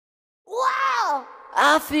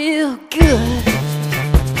I feel good.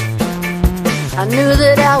 I knew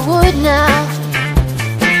that I would now.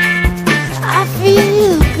 I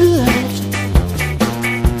feel good.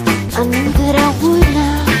 I knew that I would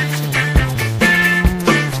now.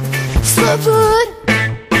 So good,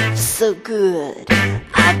 so good.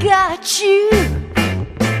 I got you.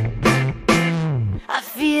 I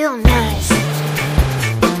feel nice.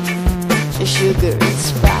 Sugar and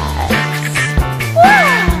spice.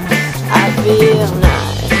 Wow! I feel nice.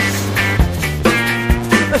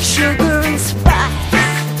 Sugar and spice.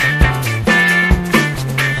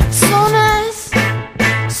 So nice,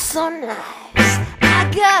 so nice. I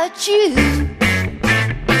got you.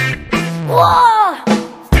 Whoa!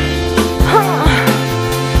 Huh.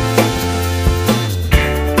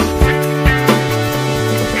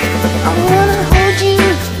 I wanna hold you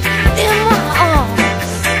in my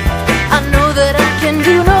arms. I know that I can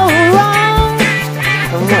do no wrong.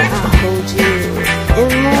 And when I hold you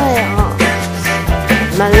in my arms,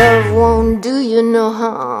 my love won't do you no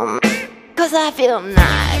harm. 'Cause I feel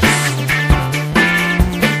nice.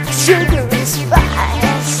 Sugar and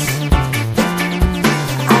spice.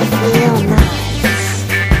 I feel nice.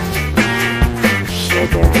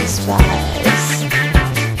 Sugar and spice.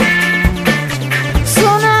 So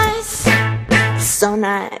nice, so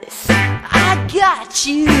nice. I got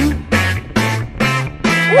you.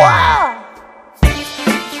 Whoa!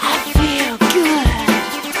 I feel good.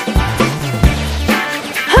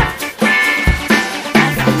 Huh. I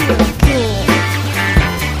feel good.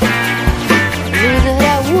 Knew that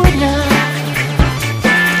I would not.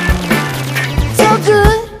 So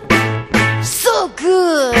good, so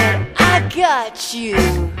good. I got you.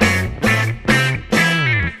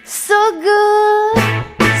 So good,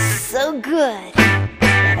 so good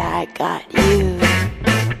that I got you.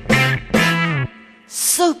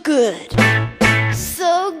 So good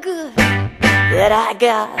that I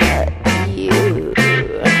got